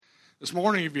This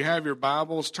morning, if you have your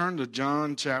Bibles, turn to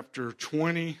John chapter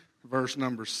 20, verse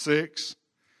number 6.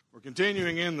 We're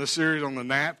continuing in the series on the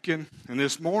napkin, and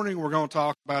this morning we're going to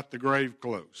talk about the grave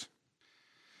clothes.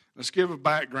 Let's give a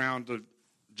background to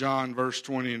John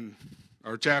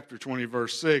chapter 20,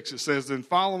 verse 6. It says, "Then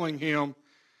following him,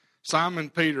 Simon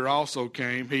Peter also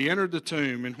came. He entered the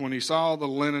tomb, and when he saw the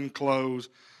linen clothes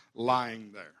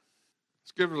lying there."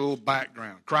 Let's give it a little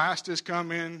background. Christ has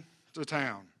come into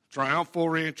town.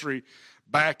 Triumphal entry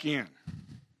back in.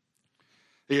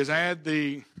 He has had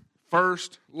the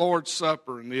first Lord's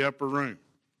Supper in the upper room.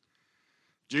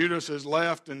 Judas has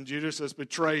left and Judas has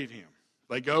betrayed him.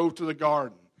 They go to the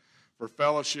garden for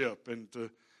fellowship and to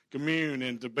commune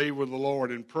and to be with the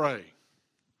Lord and pray.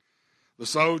 The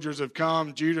soldiers have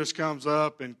come. Judas comes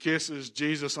up and kisses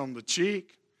Jesus on the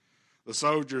cheek. The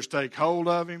soldiers take hold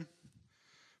of him.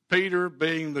 Peter,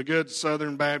 being the good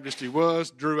Southern Baptist he was,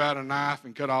 drew out a knife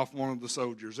and cut off one of the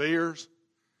soldiers' ears.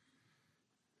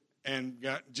 And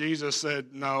Jesus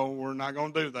said, "No, we're not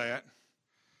going to do that."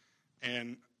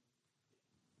 And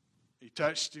he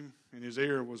touched him, and his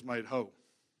ear was made whole.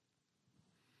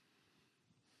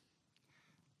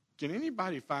 Can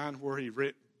anybody find where he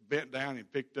bent down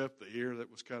and picked up the ear that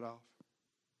was cut off?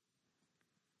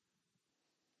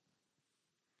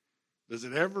 Does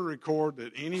it ever record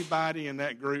that anybody in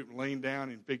that group leaned down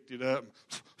and picked it up?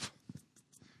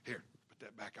 Here, put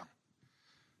that back on.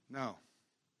 No.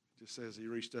 It just says he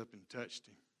reached up and touched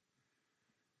him.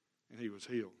 And he was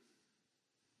healed.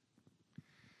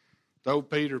 Told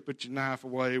Peter, "Put your knife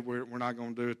away. We're not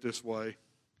going to do it this way."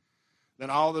 Then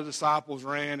all the disciples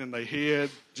ran and they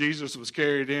hid. Jesus was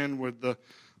carried in with the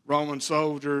Roman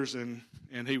soldiers, and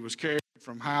he was carried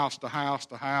from house to house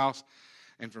to house,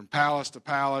 and from palace to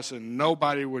palace, and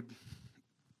nobody would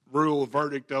rule a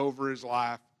verdict over his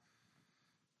life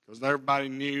because everybody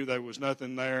knew there was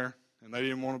nothing there, and they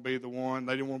didn't want to be the one.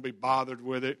 They didn't want to be bothered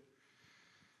with it.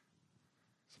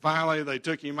 So finally, they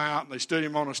took him out, and they stood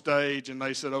him on a stage, and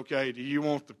they said, "Okay, do you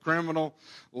want the criminal,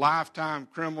 lifetime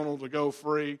criminal, to go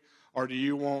free, or do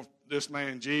you want this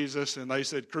man Jesus?" And they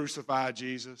said, "Crucify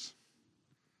Jesus."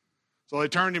 So they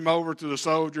turned him over to the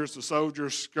soldiers. The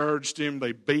soldiers scourged him.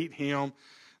 They beat him.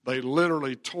 They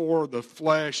literally tore the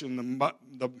flesh and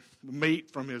the meat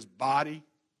from his body.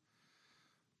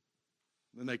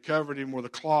 Then they covered him with a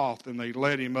cloth, and they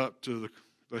led him up to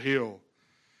the hill.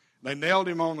 They nailed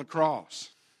him on the cross.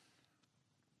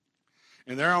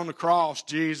 And there on the cross,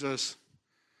 Jesus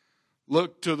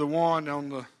looked to the one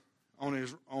on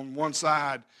one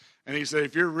side, and he said,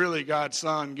 "If you're really God's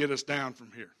son, get us down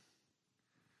from here."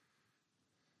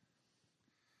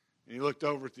 And he looked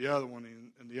over at the other one,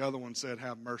 and the other one said,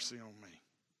 "Have mercy on me."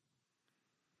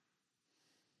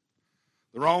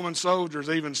 The Roman soldiers,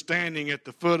 even standing at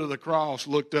the foot of the cross,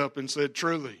 looked up and said,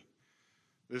 "Truly,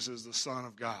 this is the Son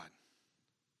of God."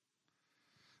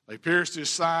 They pierced his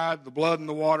side. The blood and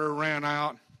the water ran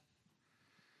out.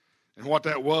 And what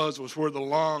that was where the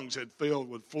lungs had filled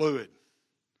with fluid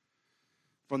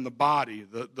from the body,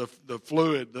 the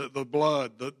fluid, the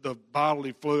blood, the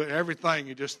bodily fluid, everything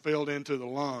had just filled into the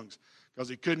lungs because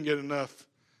he couldn't get enough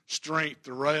strength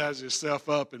to raise himself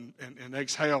up and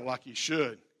exhale like he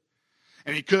should.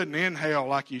 And he couldn't inhale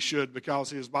like he should because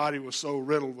his body was so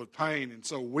riddled with pain and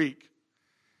so weak.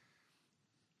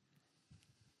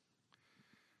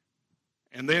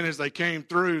 And then as they came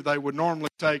through, they would normally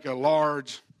take a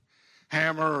large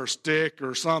hammer or stick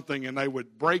or something, and they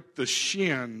would break the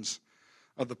shins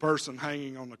of the person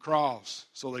hanging on the cross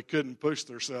so they couldn't push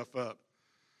themselves up.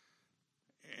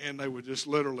 And they would just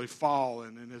literally fall,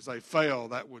 and as they fell,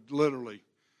 that would literally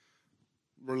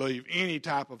relieve any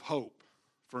type of hope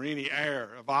for any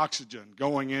air of oxygen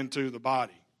going into the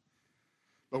body.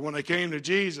 But when they came to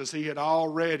Jesus, he had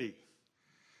already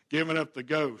given up the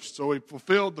ghost. So he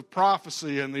fulfilled the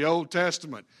prophecy in the Old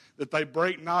Testament that they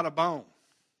break not a bone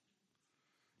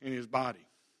in his body.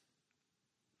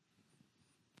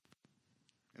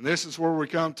 And this is where we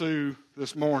come to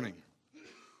this morning.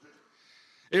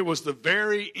 It was the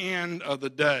very end of the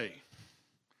day.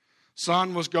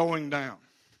 Sun was going down.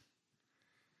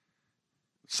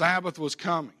 Sabbath was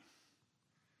coming.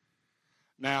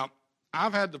 Now,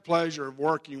 I've had the pleasure of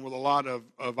working with a lot of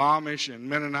Amish and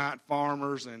Mennonite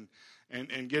farmers and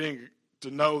getting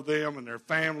to know them and their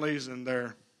families and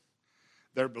their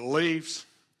beliefs.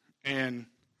 And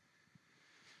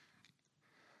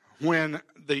when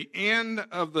the end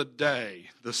of the day,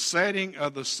 the setting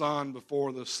of the sun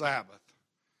before the Sabbath,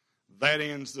 that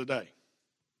ends the day.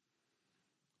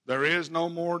 There is no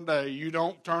more day. You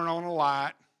don't turn on a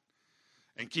light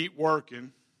and keep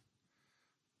working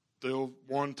till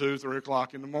 1, 2, 3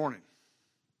 o'clock in the morning.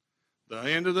 The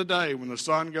end of the day, when the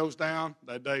sun goes down,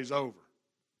 that day's over.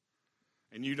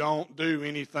 And you don't do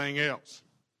anything else.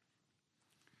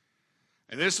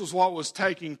 And this was what was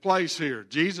taking place here.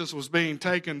 Jesus was being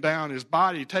taken down, his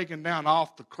body taken down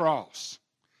off the cross.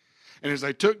 And as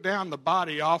they took down the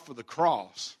body off of the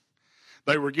cross,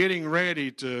 they were getting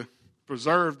ready to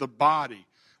preserve the body.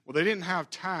 Well, they didn't have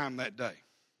time that day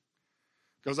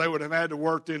because they would have had to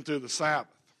work into the Sabbath.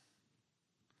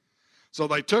 So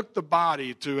they took the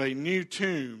body to a new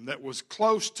tomb that was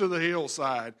close to the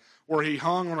hillside where he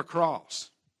hung on a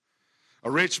cross.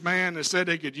 A rich man that said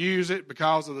he could use it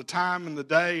because of the time and the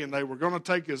day, and they were going to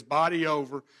take his body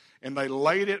over, and they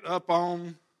laid it up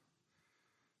on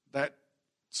that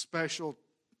special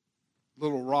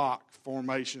little rock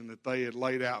formation that they had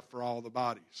laid out for all the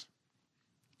bodies.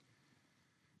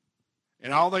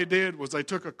 And all they did was they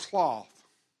took a cloth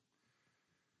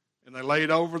and they laid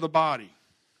over the body.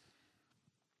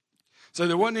 So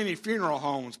there wasn't any funeral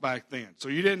homes back then. So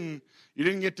you didn't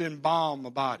get to embalm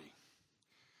a body.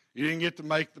 You didn't get to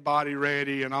make the body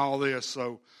ready and all this.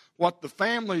 So what the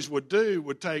families would do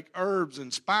would take herbs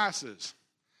and spices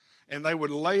and they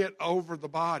would lay it over the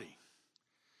body.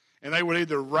 And they would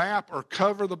either wrap or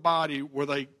cover the body with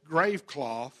a grave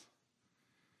cloth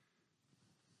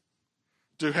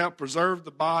to help preserve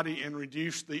the body and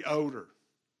reduce the odor.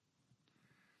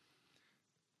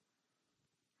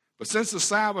 But since the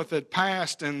Sabbath had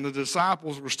passed and the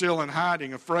disciples were still in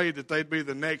hiding, afraid that they'd be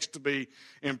the next to be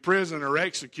imprisoned or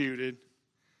executed,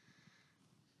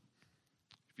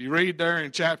 if you read there in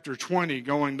chapter 20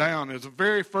 going down, it's the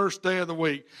very first day of the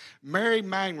week, Mary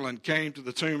Magdalene came to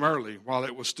the tomb early while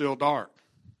it was still dark.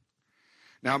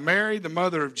 Now Mary, the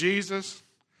mother of Jesus,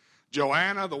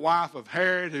 Joanna, the wife of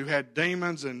Herod, who had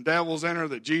demons and devils in her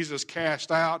that Jesus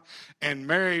cast out, and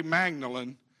Mary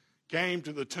Magdalene came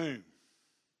to the tomb.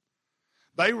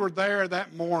 They were there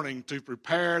that morning to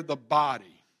prepare the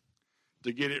body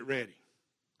to get it ready.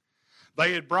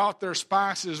 They had brought their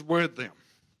spices with them.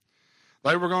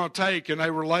 They were going to take and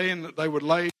they would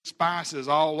lay spices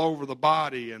all over the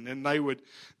body, and then they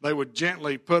would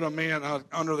gently put them in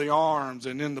under the arms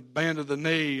and in the bend of the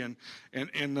knee and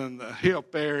in the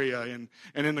hip area and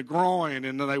in the groin,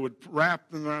 and then they would wrap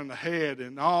them around the head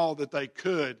and all that they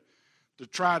could to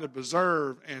try to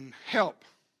preserve and help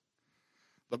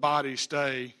the body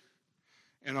stay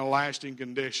in a lasting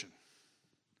condition.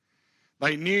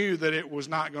 They knew that it was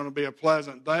not going to be a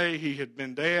pleasant day. He had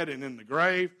been dead and in the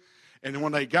grave. And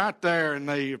when they got there and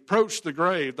they approached the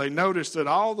grave, they noticed that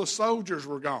all the soldiers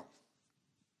were gone.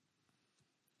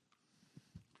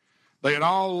 They had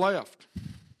all left.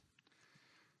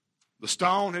 The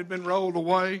stone had been rolled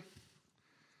away.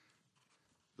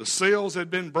 The seals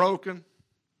had been broken.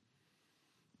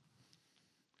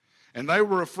 And they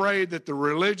were afraid that the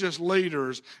religious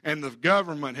leaders and the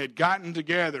government had gotten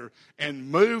together and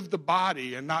moved the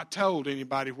body and not told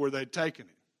anybody where they'd taken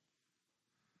it.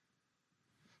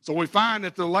 So we find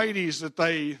that the ladies, that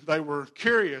they were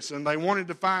curious and they wanted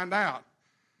to find out.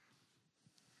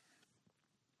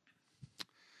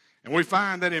 And we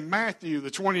find that in Matthew,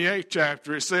 the 28th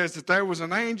chapter, it says that there was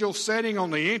an angel sitting on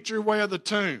the entryway of the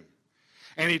tomb.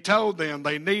 And he told them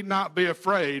they need not be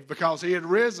afraid because he had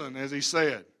risen, as he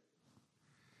said.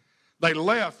 They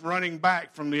left running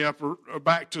back to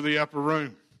the upper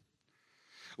room.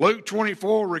 Luke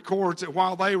 24 records that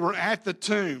while they were at the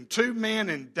tomb, two men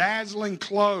in dazzling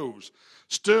clothes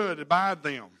stood by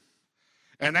them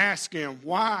and asked him,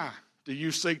 "Why do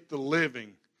you seek the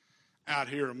living out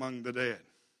here among the dead?"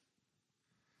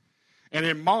 And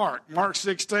in Mark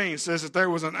 16 says that there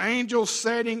was an angel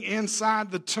sitting inside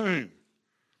the tomb.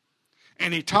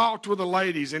 And he talked with the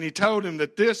ladies, and he told them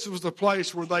that this was the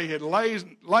place where they had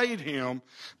laid him,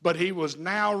 but he was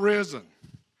now risen.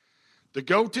 To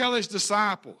go tell his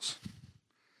disciples.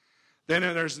 Then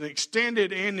there's an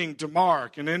extended ending to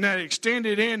Mark. And in that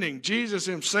extended ending, Jesus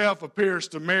himself appears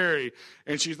to Mary,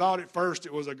 and she thought at first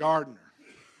it was a gardener.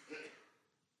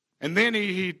 And then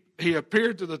he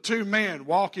appeared to the two men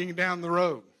walking down the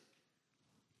road.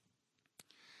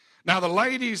 Now the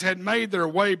ladies had made their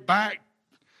way back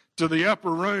to the upper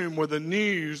room with the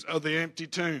news of the empty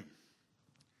tomb.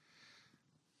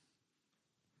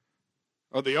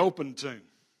 Or the open tomb.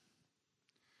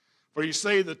 For you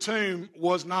see, the tomb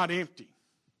was not empty.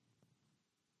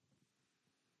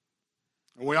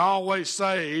 And we always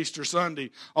say Easter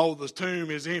Sunday, oh, the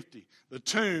tomb is empty. The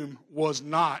tomb was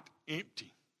not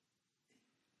empty.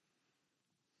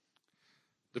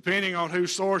 Depending on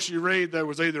whose source you read, there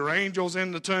was either angels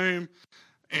in the tomb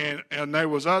and there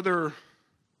was other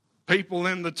people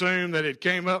in the tomb that had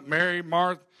came up, Mary,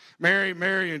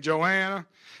 and Joanna,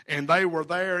 and they were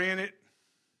there in it.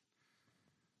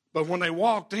 But when they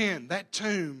walked in, that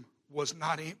tomb was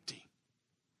not empty.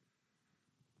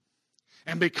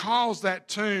 And because that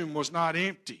tomb was not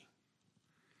empty,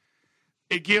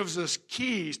 it gives us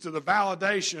keys to the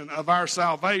validation of our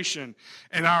salvation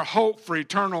and our hope for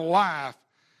eternal life.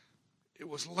 It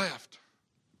was left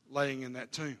laying in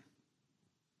that tomb.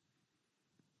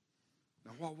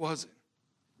 Now, what was it?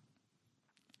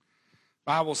 The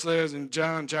Bible says in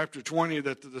John chapter 20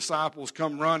 that the disciples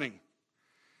come running.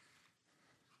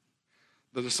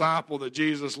 The disciple that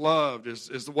Jesus loved is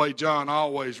the way John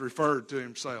always referred to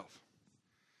himself.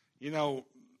 You know,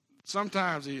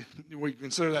 sometimes we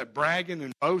consider that bragging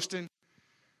and boasting.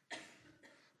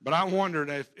 But I wondered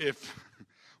if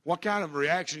what kind of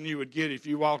reaction you would get if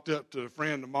you walked up to a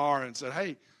friend tomorrow and said,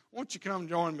 "Hey, won't you come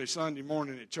join me Sunday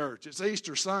morning at church? It's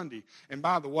Easter Sunday, and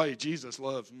by the way, Jesus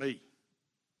loves me."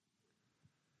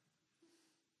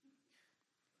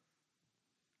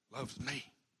 Loves me.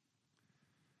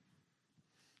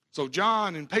 So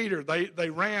John and Peter, they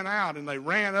ran out and they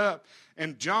ran up,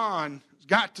 and John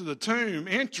got to the tomb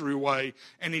entryway,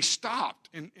 and he stopped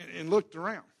and looked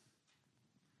around.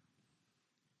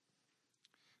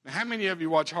 Now, how many of you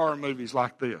watch horror movies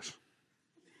like this?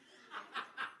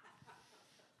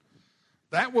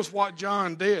 That was what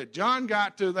John did. John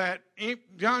got to that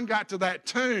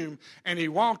tomb, and he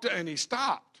walked and he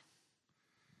stopped.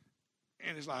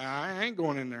 And he's like, "I ain't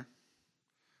going in there.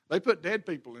 They put dead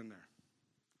people in there.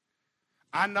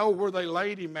 I know where they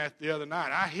laid him at the other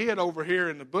night. I hid over here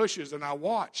in the bushes and I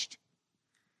watched."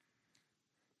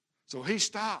 So he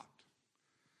stopped.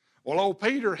 Well, old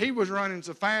Peter, he was running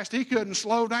so fast he couldn't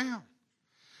slow down.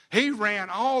 He ran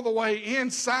all the way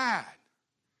inside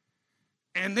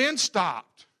and then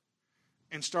stopped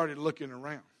and started looking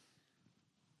around.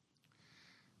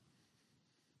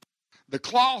 The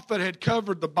cloth that had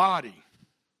covered the body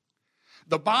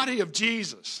of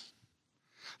Jesus,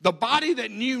 the body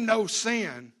that knew no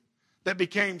sin, that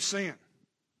became sin.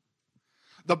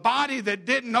 The body that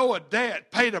didn't know a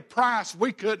debt, paid a price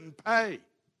we couldn't pay.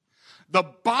 The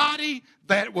body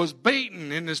that was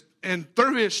beaten and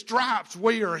through his stripes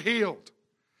we are healed.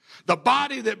 The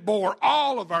body that bore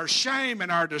all of our shame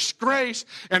and our disgrace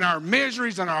and our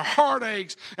miseries and our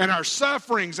heartaches and our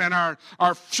sufferings and our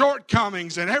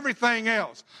shortcomings and everything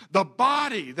else. The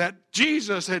body that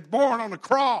Jesus had borne on the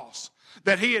cross,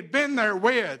 that he had been there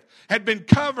with, had been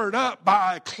covered up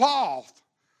by a cloth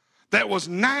that was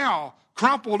now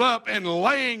crumpled up and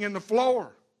laying in the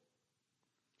floor.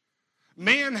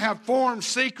 Men have formed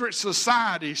secret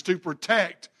societies to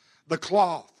protect the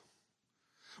cloth.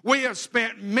 We have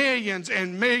spent millions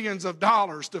and millions of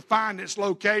dollars to find its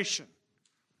location.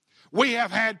 We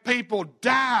have had people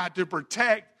die to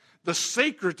protect the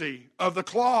secrecy of the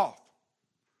cloth.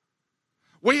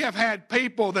 We have had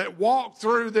people that walk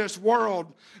through this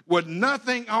world with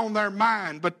nothing on their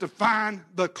mind but to find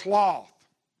the cloth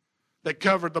that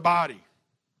covered the body.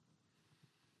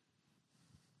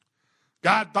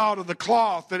 God thought of the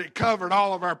cloth that it covered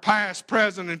all of our past,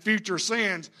 present, and future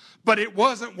sins, but it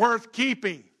wasn't worth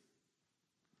keeping.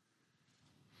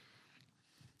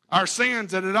 Our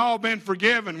sins that had all been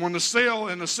forgiven when the seal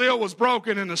was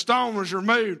broken and the stone was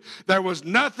removed, there was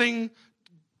nothing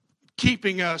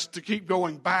keeping us to keep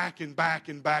going back and back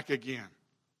and back again.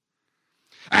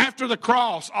 After the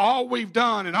cross, all we've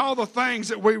done and all the things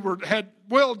that we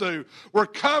will do were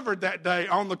covered that day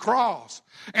on the cross.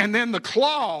 And then the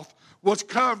cloth was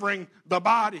covering the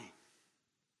body.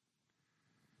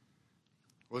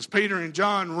 Was Peter and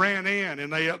John ran in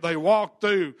and they walked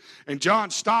through, and John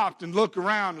stopped and looked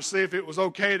around to see if it was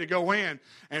okay to go in,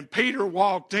 and Peter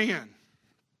walked in.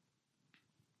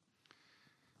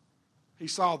 He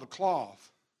saw the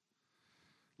cloth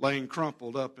laying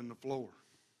crumpled up in the floor.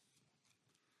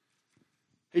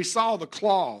 He saw the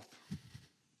cloth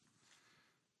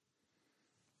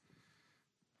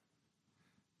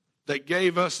that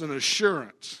gave us an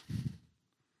assurance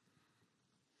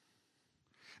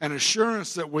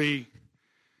that we've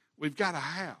got to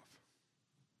have.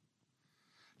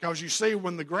 Because you see,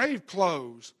 when the grave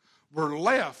clothes were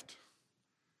left,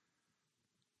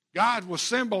 God was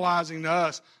symbolizing to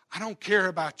us, I don't care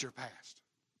about your past.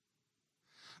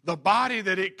 The body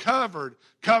that it covered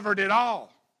it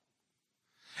all.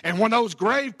 And when those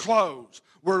grave clothes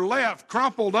were left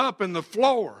crumpled up in the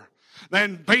floor,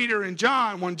 then Peter and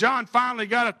John, when John finally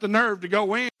got up the nerve to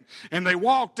go in, and they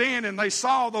walked in and they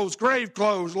saw those grave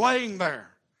clothes laying there.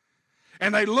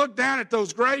 And they looked down at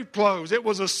those grave clothes. It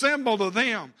was a symbol to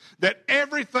them that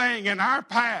everything in our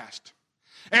past,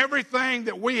 everything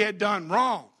that we had done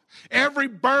wrong, every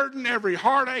burden, every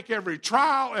heartache, every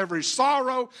trial, every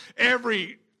sorrow,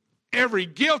 every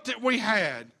guilt that we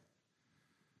had,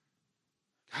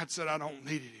 God said, I don't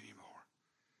need it anymore,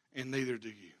 and neither do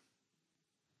you.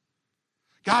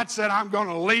 God said, I'm going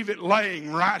to leave it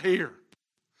laying right here.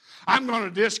 I'm going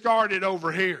to discard it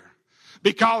over here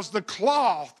because the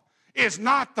cloth is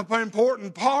not the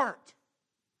important part.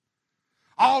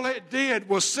 All it did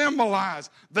was symbolize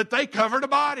that they covered a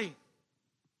body.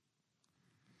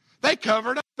 They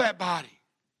covered up that body.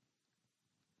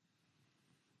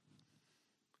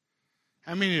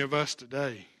 How many of us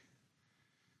today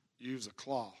use a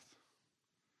cloth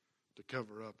to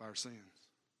cover up our sins?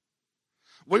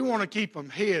 We want to keep them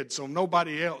hid so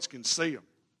nobody else can see them.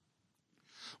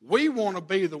 We want to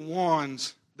be the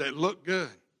ones that look good.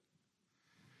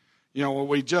 You know,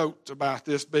 we joked about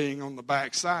this being on the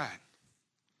back side.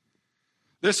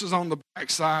 This is on the back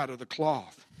side of the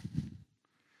cloth.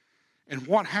 And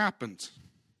what happens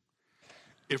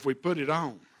if we put it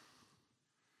on?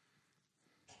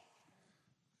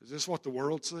 Is this what the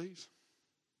world sees?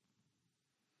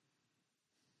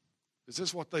 Is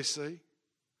this what they see?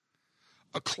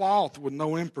 A cloth with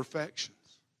no imperfections.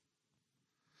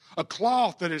 A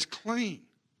cloth that is clean.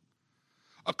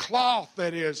 A cloth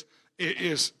that is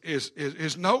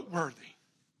noteworthy.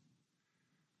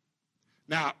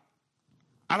 Now,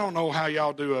 I don't know how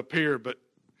y'all do up here, but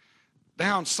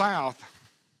down south,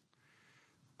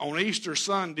 on Easter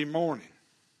Sunday morning,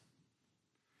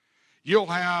 you'll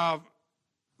have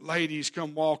ladies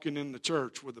come walking in the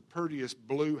church with the prettiest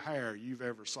blue hair you've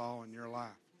ever saw in your life.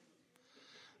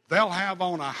 They'll have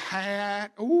on a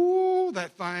hat. Ooh,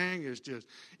 that thing is just,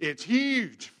 it's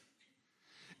huge.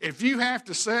 If you have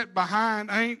to sit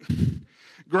behind Aunt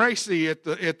Gracie at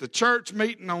the church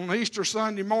meeting on Easter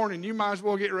Sunday morning, you might as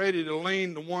well get ready to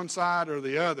lean to one side or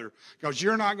the other because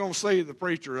you're not going to see the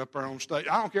preacher up there on stage.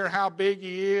 I don't care how big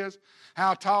he is,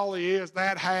 how tall he is,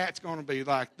 that hat's going to be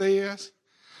like this.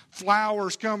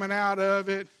 Flowers coming out of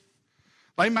it.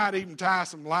 They might even tie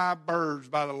some live birds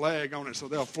by the leg on it so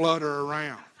they'll flutter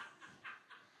around.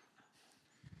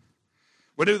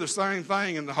 We do the same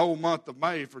thing in the whole month of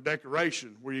May for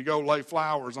decoration, where you go lay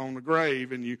flowers on the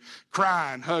grave and you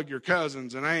cry and hug your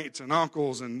cousins and aunts and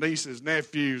uncles and nieces,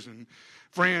 nephews and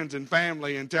friends and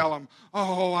family and tell them,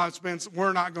 oh,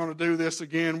 we're not going to do this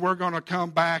again. We're going to come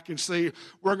back and see.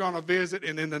 We're going to visit.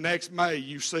 And then the next May,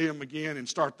 you see them again and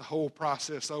start the whole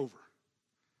process over.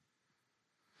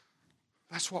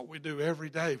 That's what we do every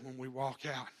day when we walk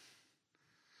out.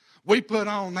 We put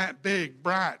on that big,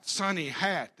 bright, sunny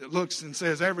hat that looks and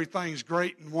says everything's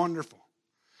great and wonderful.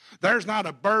 There's not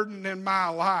a burden in my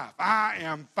life. I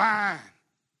am fine.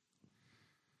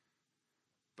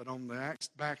 But on the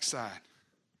backside,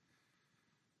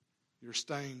 you're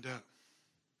stained up.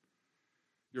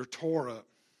 You're tore up.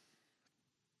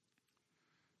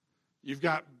 You've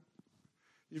got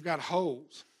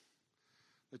holes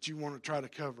that you want to try to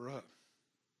cover up.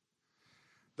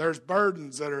 There's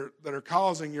burdens that are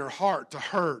causing your heart to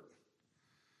hurt.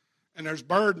 And there's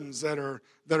burdens that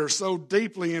are so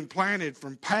deeply implanted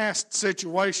from past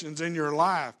situations in your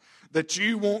life that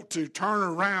you want to turn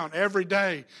around every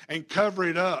day and cover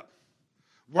it up.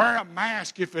 Wear a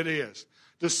mask if it is.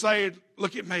 To say,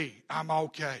 look at me, I'm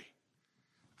okay.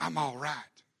 I'm all right.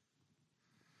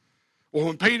 Well,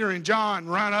 when Peter and John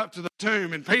run up to the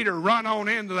tomb and Peter run on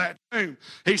into that tomb,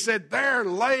 he said there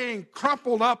laying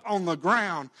crumpled up on the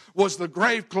ground was the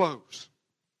grave clothes.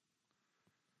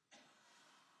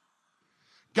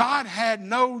 God had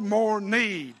no more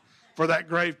need for that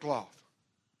grave cloth.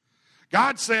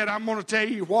 God said, I'm going to tell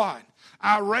you what.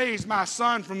 I raised my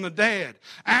son from the dead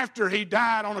after he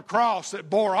died on a cross that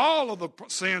bore all of the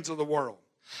sins of the world.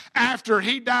 After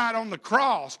he died on the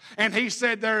cross and he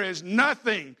said there is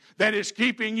nothing that is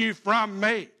keeping you from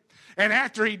me. And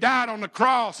after he died on the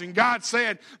cross and God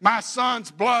said my son's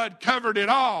blood covered it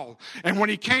all. And when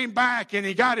he came back and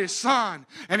he got his son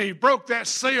and he broke that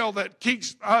seal that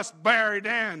keeps us buried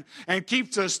in and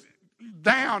keeps us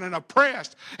down and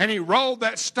oppressed, and he rolled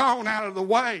that stone out of the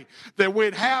way that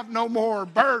we'd have no more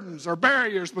burdens or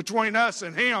barriers between us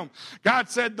and him. God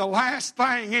said the last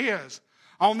thing is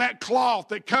on that cloth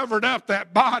that covered up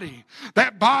that body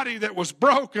that was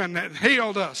broken, that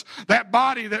healed us, that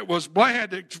body that was bled,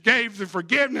 that gave the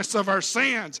forgiveness of our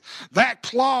sins, that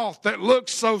cloth that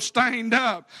looks so stained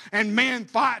up and men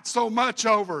fight so much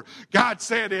over, God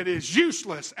said it is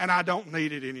useless and I don't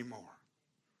need it anymore.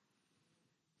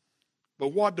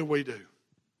 But what do we do?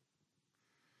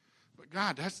 But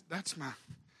God, that's my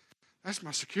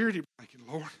security blanket,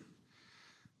 Lord.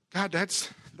 God, that's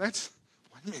wait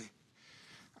a minute.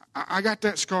 I got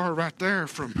that scar right there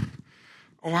from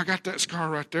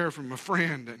a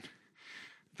friend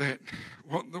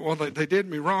they did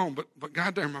me wrong, but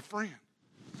God, they're my friend.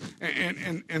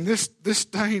 And this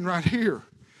stain right here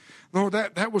Lord,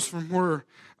 that was from where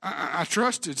I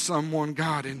trusted someone,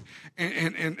 God, and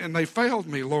they failed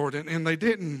me, Lord, and they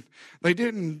didn't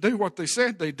do what they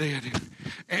said they did.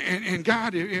 And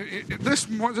God,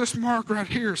 this mark right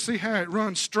here, see how it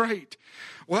runs straight.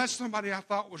 Well, that's somebody I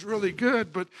thought was really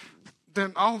good, but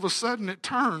then all of a sudden it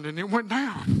turned and it went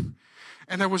down.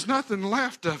 And there was nothing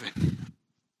left of it.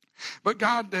 But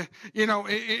God,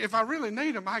 if I really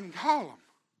need them, I can call them.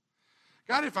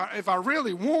 God, if I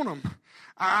really want them,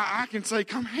 I can say,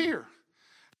 come here.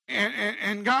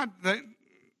 And God, they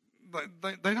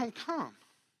don't come.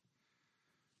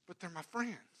 But they're my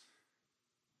friends.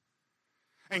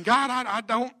 And God,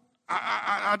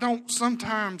 I don't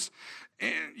sometimes,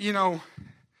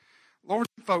 Lord,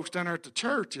 folks down there at the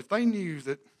church, if they knew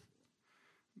that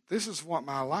this is what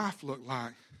my life looked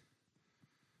like,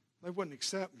 they wouldn't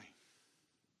accept me.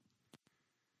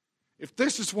 If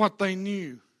this is what they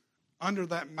knew under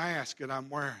that mask that I'm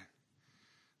wearing,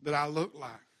 that I look like,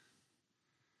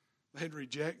 they'd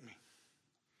reject me.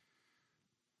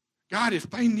 God, if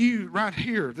they knew right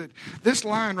here, that this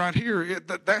line right here,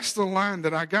 that's the line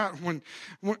that I got when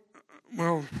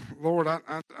well, Lord,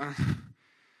 I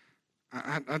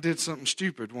did something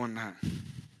stupid one night.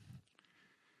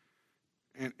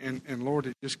 And Lord,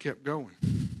 it just kept going.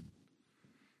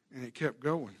 And it kept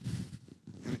going.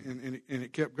 And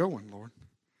it kept going, Lord.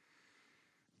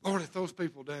 Lord, if those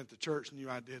people down at the church knew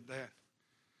I did that,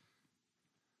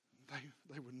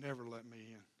 they would never let me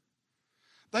in.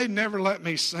 They'd never let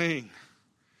me sing.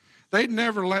 They'd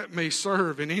never let me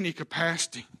serve in any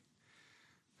capacity.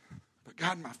 But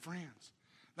God, my friends,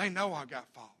 they know I got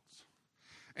faults.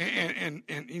 And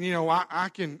I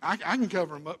can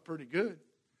cover them up pretty good.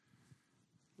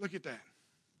 Look at that.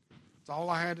 That's all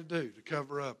I had to do to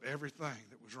cover up everything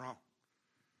that was wrong.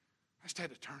 I just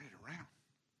had to turn it around.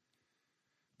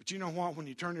 But you know what? When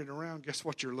you turn it around, guess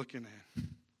what you're looking at?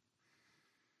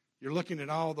 You're looking at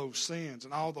all those sins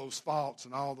and all those faults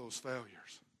and all those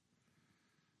failures.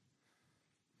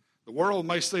 The world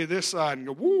may see this side and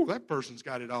go, whoa, that person's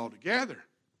got it all together.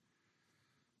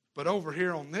 But over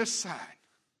here on this side,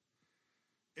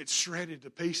 it's shredded to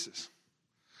pieces.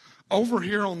 Over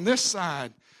here on this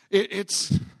side,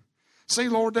 it's see,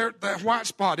 Lord, that white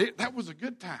spot, that was a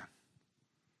good time.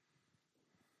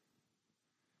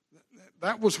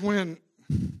 That was when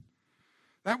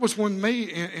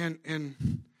me and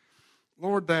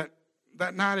Lord, that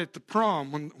night at the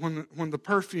prom when the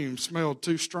perfume smelled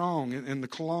too strong and the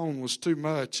cologne was too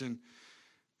much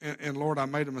and Lord, I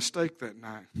made a mistake that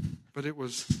night. But it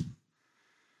wasn't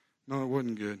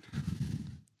good.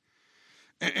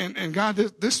 And God,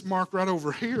 this mark right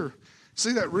over here,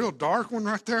 see that real dark one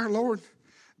right there, Lord?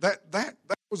 That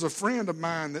was a friend of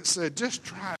mine that said, just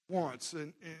try it once,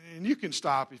 and you can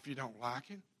stop if you don't like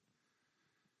it.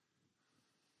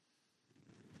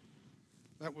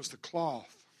 That was the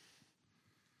cloth.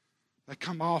 That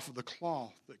come off of the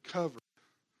cloth that covered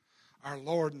our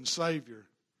Lord and Savior,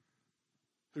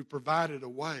 who provided a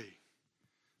way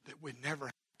that we'd never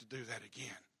have to do that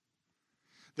again.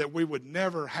 That we would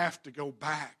never have to go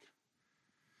back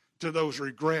to those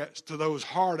regrets, to those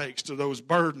heartaches, to those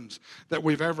burdens that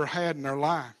we've ever had in our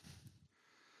life.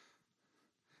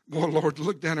 Boy, Lord,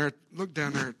 look down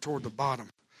there toward the bottom.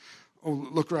 Oh,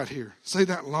 look right here. See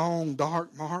that long,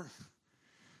 dark mark?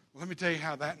 Well, let me tell you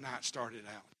how that night started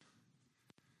out.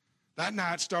 That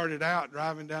night started out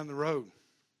driving down the road.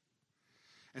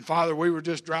 And Father, we were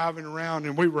just driving around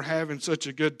and we were having such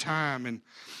a good time.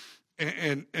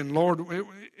 And Lord,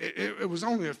 it was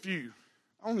only a few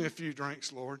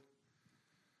drinks, Lord.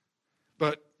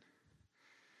 But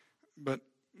the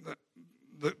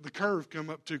curve come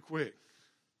up too quick.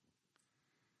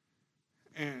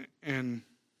 And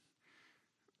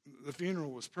the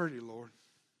funeral was pretty, Lord.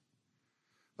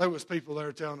 There was people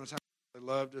there telling us how much they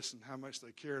loved us and how much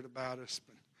they cared about us.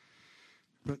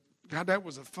 But God, that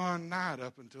was a fun night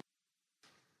up until.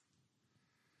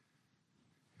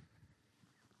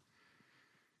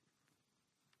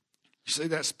 You see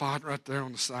that spot right there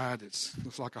on the side? It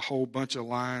looks like a whole bunch of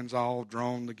lines all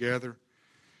drawn together.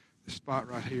 This spot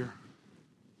right here.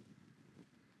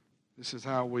 This is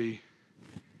how we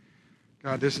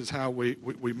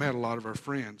met a lot of our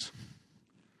friends.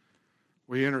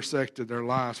 We intersected their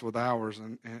lives with ours,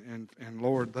 and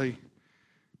Lord, they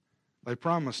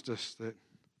promised us that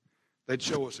they'd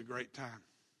show us a great time.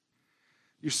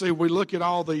 You see, we look at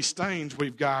all these stains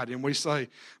we've got and we say,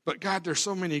 but God, there's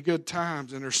so many good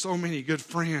times and there's so many good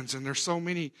friends and there's so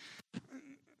many.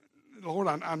 Lord,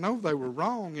 I know they were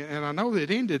wrong and I know that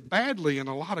it ended badly in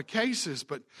a lot of cases,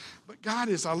 but God,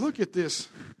 as I look at this,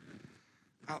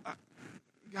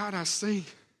 God, I see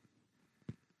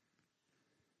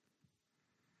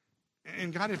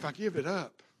And God, if I give it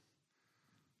up,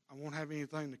 I won't have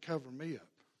anything to cover me up.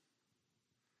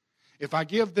 If I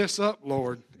give this up,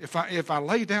 Lord, if I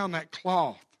lay down that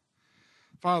cloth,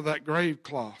 Father, that grave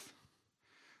cloth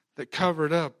that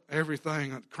covered up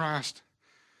everything that Christ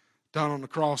done on the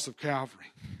cross of Calvary.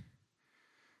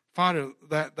 Father,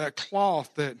 that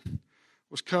cloth that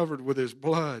was covered with his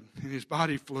blood and his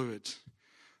body fluids.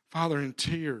 Father, in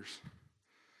tears.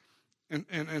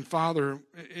 And Father,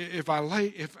 if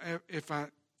I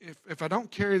don't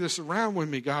carry this around with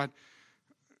me, God,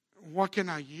 what can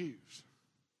I use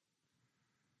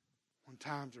when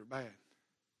times are bad?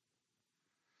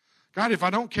 God, if I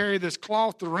don't carry this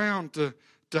cloth around to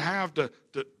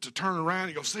turn around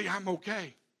and go, see, I'm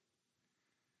okay.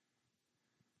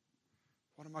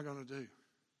 What am I going to do?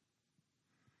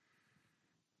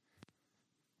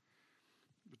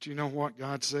 But you know what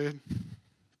God said?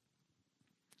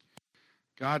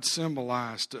 God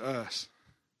symbolized to us,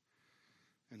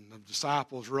 and the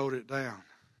disciples wrote it down,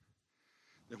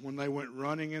 that when they went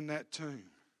running in that tomb,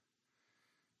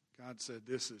 God said,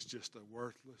 this is just a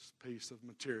worthless piece of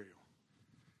material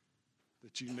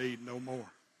that you need no more.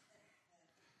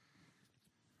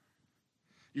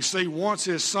 You see, once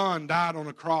his son died on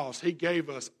the cross, he gave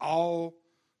us all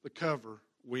the cover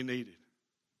we needed.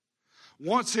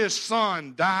 Once his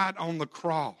son died on the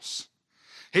cross,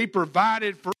 he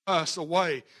provided for us a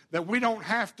way that we don't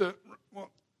have to,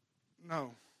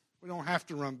 we don't have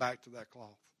to run back to that cloth.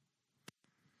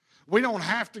 We don't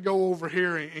have to go over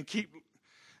here and keep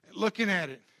looking at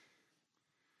it,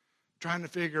 trying to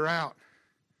figure out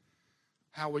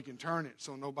how we can turn it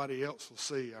so nobody else will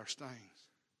see our stains.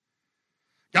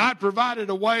 God provided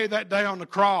a way that day on the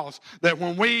cross that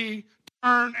when we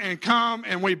turn and come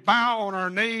and we bow on our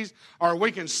knees, or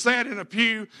we can sit in a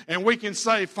pew and we can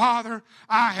say, Father,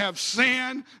 I have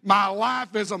sinned, my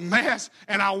life is a mess,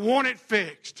 and I want it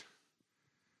fixed.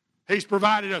 He's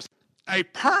provided us a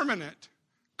permanent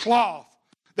cloth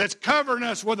that's covering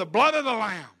us with the blood of the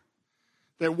Lamb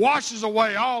that washes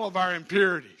away all of our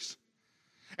impurities.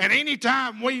 And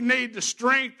anytime we need the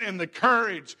strength and the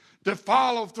courage to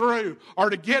follow through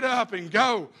or to get up and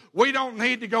go, we don't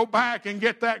need to go back and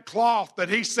get that cloth that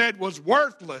he said was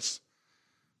worthless.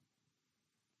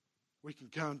 We can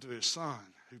come to his son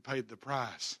who paid the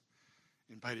price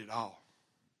and paid it all.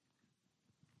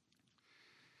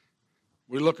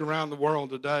 We look around the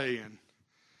world today, and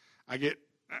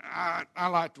I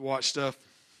like to watch stuff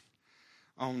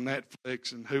on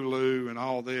Netflix and Hulu and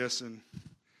all this, and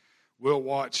we'll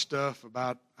watch stuff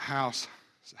about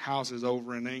houses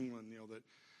over in England,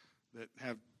 that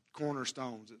have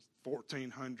cornerstones at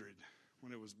 1400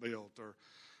 when it was built, or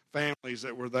families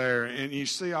that were there, and you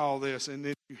see all this, and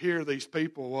then you hear these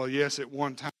people. Well, yes, at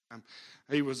one time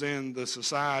he was in the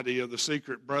society of the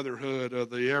secret brotherhood of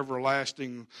the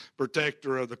everlasting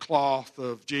protector of the cloth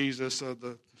of Jesus, of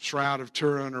the shroud of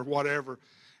Turin, or whatever,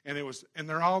 and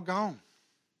they're all gone.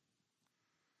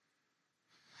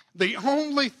 The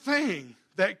only thing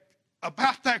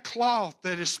about that cloth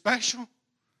that is special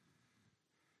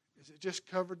is it just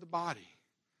covered the body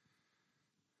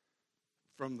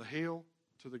from the heel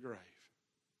to the grave.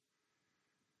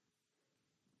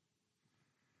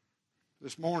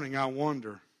 This morning I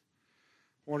wonder,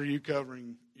 what are you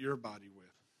covering your body with?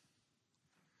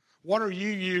 What are you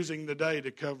using today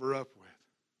to cover up with?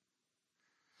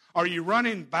 Are you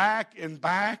running back and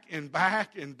back and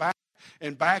back and back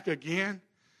and back again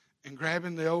and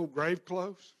grabbing the old grave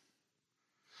clothes?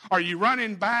 Are you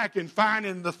running back and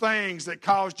finding the things that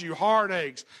caused you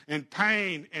heartaches and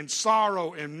pain and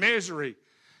sorrow and misery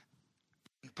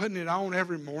and putting it on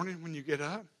every morning when you get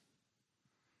up?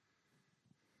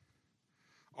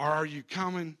 Or are you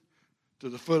coming to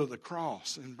the foot of the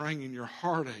cross and bringing your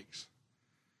heartaches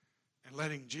and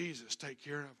letting Jesus take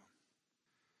care of them?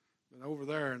 But over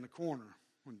there in the corner,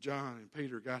 when John and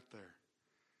Peter got there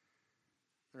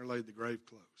laid the grave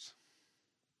clothes.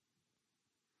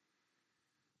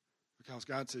 Because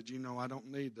God said, I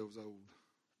don't need those old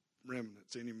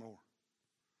remnants anymore.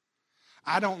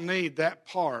 I don't need that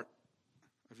part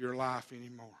of your life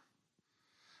anymore.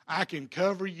 I can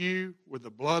cover you with the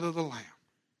blood of the Lamb.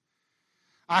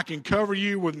 I can cover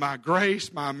you with my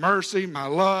grace, my mercy, my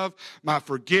love, my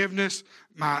forgiveness,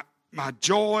 my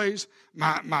joys,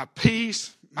 my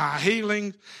peace, my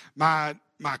healing, my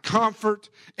comfort,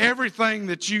 everything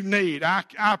that you need,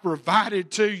 I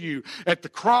provided to you at the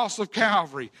cross of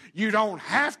Calvary. You don't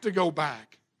have to go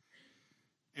back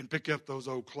and pick up those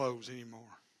old clothes anymore.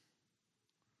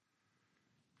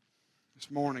 This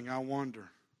morning, I wonder,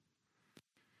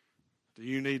 do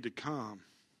you need to come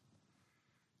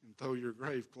and throw your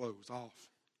grave clothes off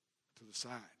to the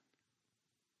side?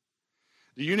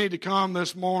 Do you need to come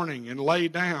this morning and lay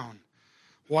down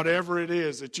whatever it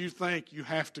is that you think you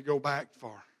have to go back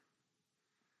for?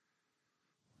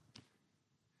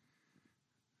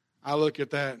 I look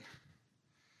at that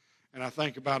and I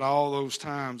think about all those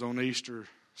times on Easter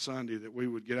Sunday that we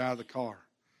would get out of the car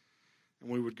and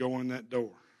we would go in that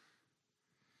door.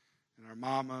 And our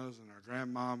mamas and our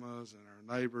grandmamas and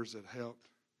our neighbors that helped,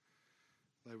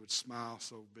 they would smile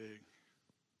so big.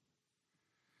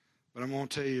 But I'm going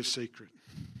to tell you a secret.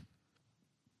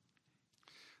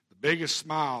 The biggest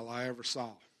smile I ever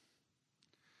saw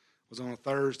was on a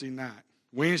Thursday night.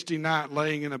 Wednesday night,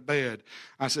 laying in a bed,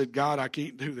 I said, God, I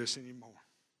can't do this anymore.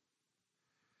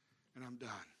 And I'm done.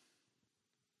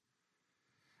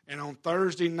 And on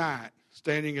Thursday night,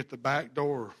 standing at the back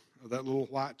door of that little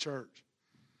white church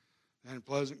in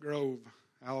Pleasant Grove,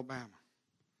 Alabama,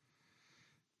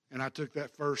 and I took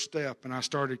that first step and I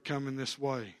started coming this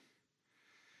way.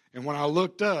 And when I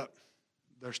looked up,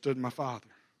 there stood my father,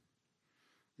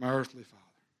 my earthly father.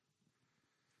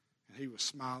 And he was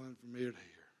smiling from ear to ear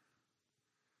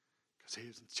because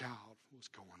his child was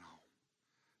going on.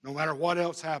 No matter what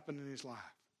else happened in his life,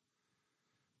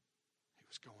 he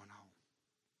was going on.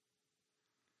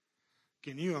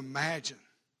 Can you imagine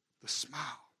the smile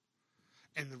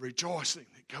and the rejoicing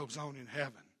that goes on in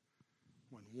heaven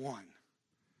when one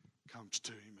comes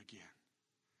to him again?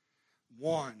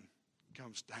 One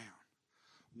comes down.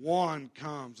 One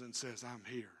comes and says, I'm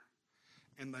here.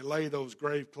 And they lay those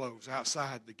grave clothes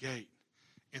outside the gate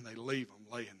and they leave them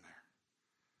laying there.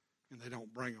 And they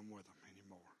don't bring them with them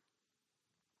anymore.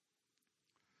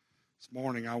 This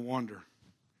morning I wonder,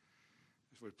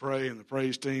 as we pray and the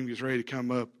praise team gets ready to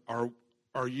come up,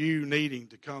 are you needing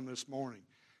to come this morning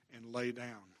and lay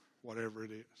down whatever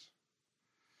it is?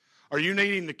 Are you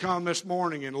needing to come this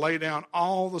morning and lay down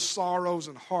all the sorrows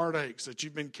and heartaches that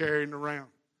you've been carrying around?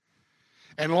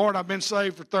 And Lord, I've been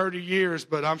saved for 30 years,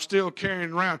 but I'm still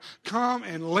carrying around. Come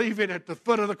and leave it at the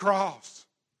foot of the cross.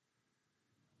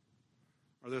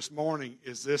 Or this morning,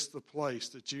 is this the place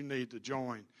that you need to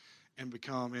join and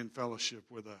become in fellowship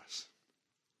with us?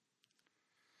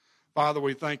 Father,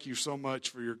 we thank you so much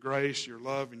for your grace, your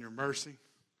love, and your mercy.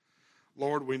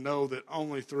 Lord, we know that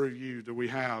only through you do we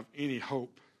have any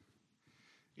hope,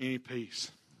 any peace.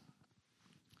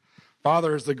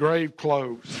 Father, as the grave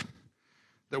closed,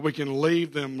 that we can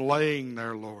leave them laying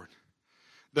there, Lord,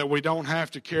 that we don't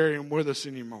have to carry them with us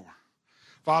anymore.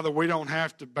 Father, we don't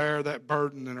have to bear that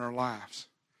burden in our lives.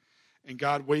 And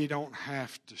God, we don't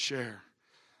have to share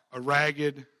a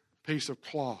ragged piece of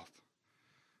cloth.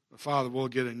 But Father, we'll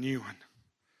get a new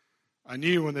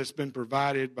one that's been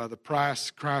provided by the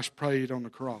price Christ paid on the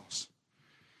cross.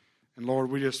 And Lord,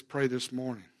 we just pray this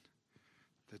morning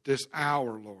that this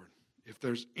hour, Lord, if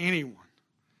there's anyone,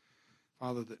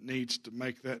 Father, that needs to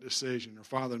make that decision, or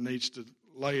Father needs to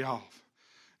lay off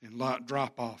and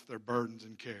drop off their burdens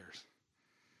and cares,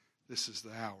 this is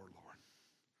the hour, Lord.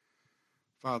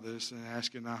 Father, this is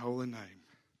asking thy holy name.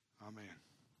 Amen.